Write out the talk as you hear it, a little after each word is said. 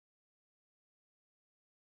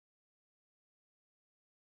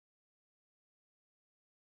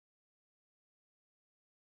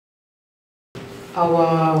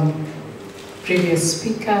our previous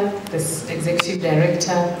speaker, the Executive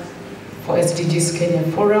Director for SDGs Kenya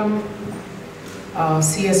Forum,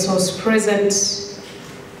 CSOs present,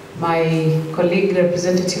 my colleague,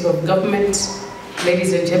 representative of government,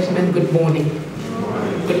 ladies and gentlemen, good morning.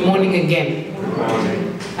 Good morning again. Good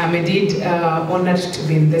morning. I'm indeed honored to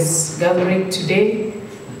be in this gathering today.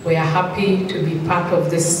 We are happy to be part of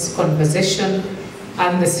this conversation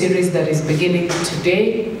and the series that is beginning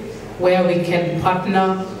today, where we can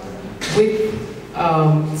partner with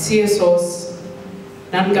CSOs,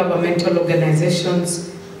 non-governmental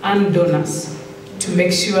organizations, and donors to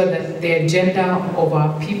make sure that the agenda of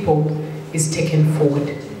our people is taken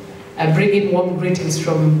forward. I bring in warm greetings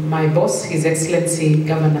from my boss, His Excellency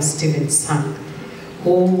Governor Stephen Sang,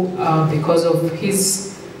 who, because of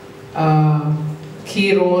his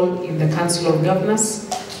key role in the Council of Governors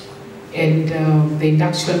and the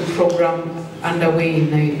induction program underway in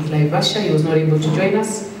Naivasha, he was not able to join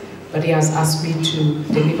us, but he has asked me to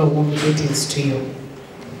deliver warm greetings to you.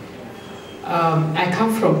 I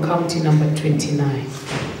come from county number 29.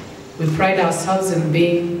 We pride ourselves in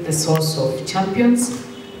being the source of champions.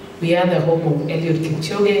 We are the home of Eliud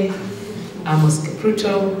Kipchoge, Amos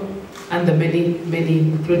Kipruto, and the many, many,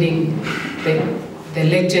 including the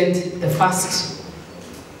legend, the first,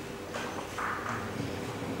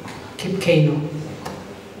 Kip Keino.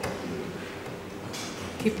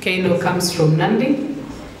 Kip Keino comes from Nandi.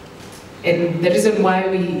 And the reason why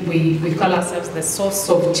we call ourselves the source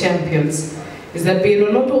of champions is that we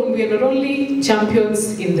are not only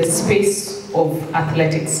champions in the space of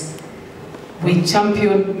athletics. We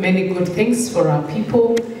champion many good things for our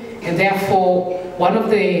people, and therefore one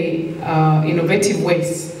of the innovative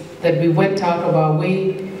ways that we went out of our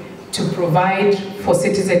way to provide for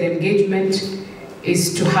citizen engagement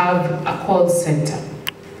is to have a call center.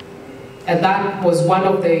 And that was one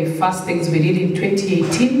of the first things we did in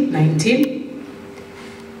 2018-19.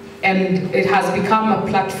 And it has become a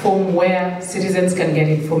platform where citizens can get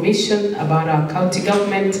information about our county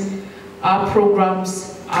government, our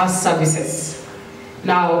programs, our services.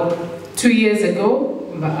 Now, 2 years ago,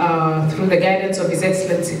 through the guidance of His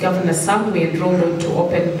Excellency Governor Sam, we enrolled into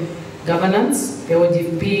Open Governance, the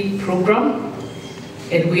OGP program.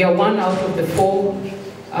 And we are one out of the 4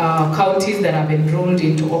 counties that have enrolled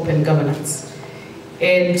into Open Governance.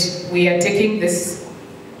 And we are taking this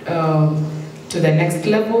to the next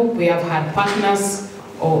level. We have had partners,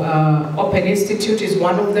 Open Institute is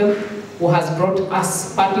one of them, who has brought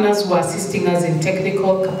us partners who are assisting us in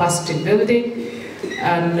technical capacity building.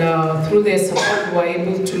 And through their support, we were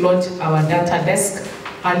able to launch our data desk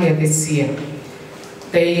earlier this year.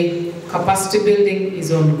 The capacity building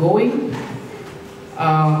is ongoing.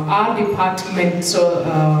 Our departmental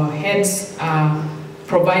heads are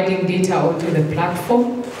providing data onto the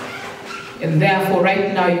platform, and therefore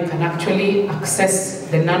right now you can actually access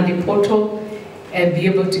the Nandi portal and be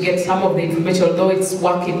able to get some of the information, although it's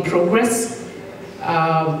work in progress.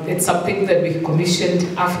 It's something that we commissioned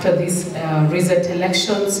after these recent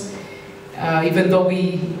elections, even though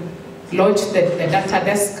we launched the data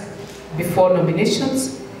desk before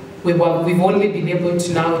nominations. We've only been able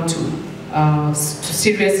to now to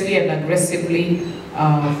seriously and aggressively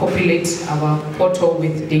populate our portal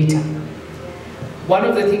with data. One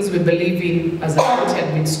of the things we believe in as a county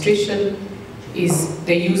administration is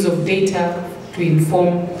the use of data to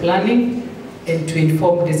inform planning and to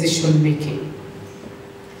inform decision making.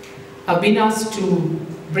 I've been asked to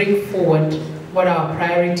bring forward what our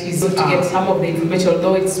priorities are. To get some of the information,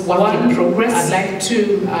 although it's work in progress, I'd like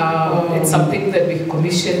to, it's something that we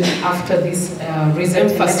commissioned after these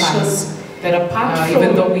recent elections, that apart from,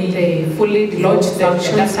 even though we fully launched the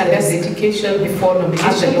data desk education before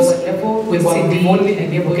nominations at the lower level, we've only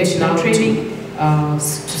enabled vocational training to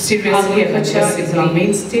seriously and aggressively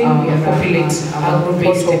mainstream, we populate our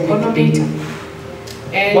group-based economy data.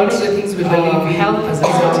 And one of the things we believe help as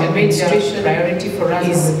an administration priority for us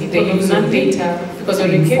is the use of data, because when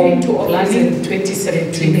we came into office in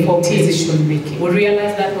 2017 for decision making, we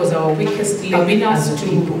realized that was our weakest link. I've been asked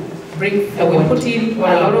to bring forward. We put in a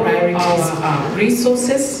lot of our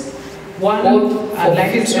resources. One, I'd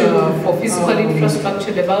like for physical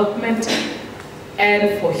infrastructure development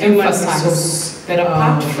and for human resources. That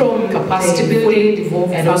apart from capacity building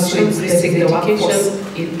and also increasing the workforce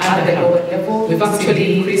at the lower level, we've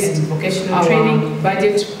actually increased vocational training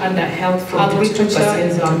budget under health from agriculture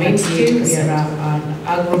is our mainstay. We are an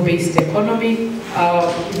agro-based economy.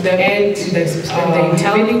 The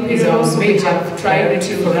intervening period also major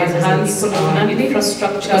priority for enhance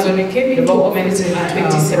infrastructure. Because when we came into office in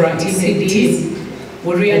 2017,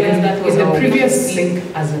 we realized that was the previous link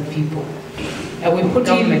as a people. we put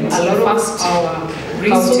in a lot of our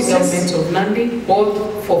resources, government of Nandi,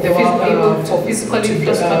 both for physical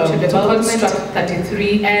infrastructure development,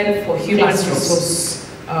 33, and for human resource.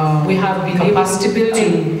 We have been capacity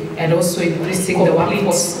building and also increasing the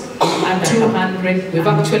workforce under 200. We've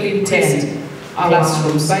actually increased our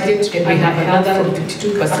classrooms budget, and we have another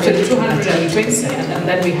 22%, actually 220, and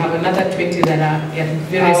then we have another 20 that are at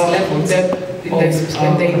various levels. In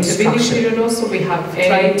the intervening period also, we have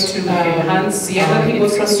tried to enhance the other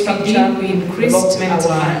infrastructure. We increased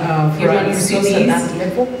our human resource at that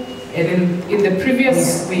level. And in the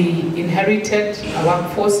previous, we inherited a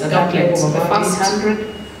workforce at that level of the first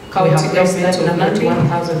 100. County government of Nandi,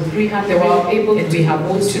 1,300. They were able to, we have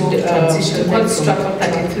also transitioned to construct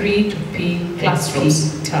 33 to P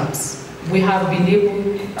classrooms terms. We have been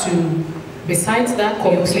able to, besides that,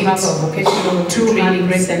 we also have a vocational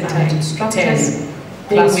training center instructors.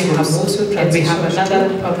 We have also transitioned, and we have another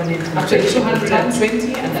permanent, actually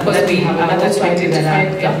 220, and because we have another 20 that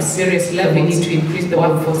are at various levels. We need to increase the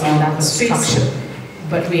workforce in that structure.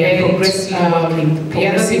 But we are progressively working. The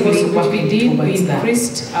other thing which we did, we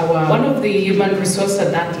increased our, one of the human resource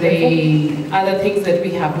at that level. The other things that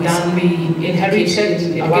we have done, we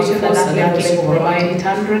inherited education at that level, provide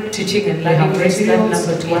 800, teaching and learning, raised that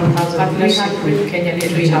number to 1,300 with Kenyan,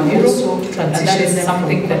 and we have also transitioned, and that is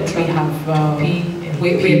something that we have,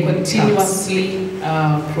 we are continuously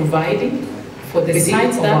providing. For the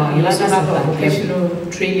besides that, we also have a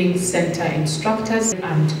vocational training center instructors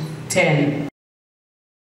and 10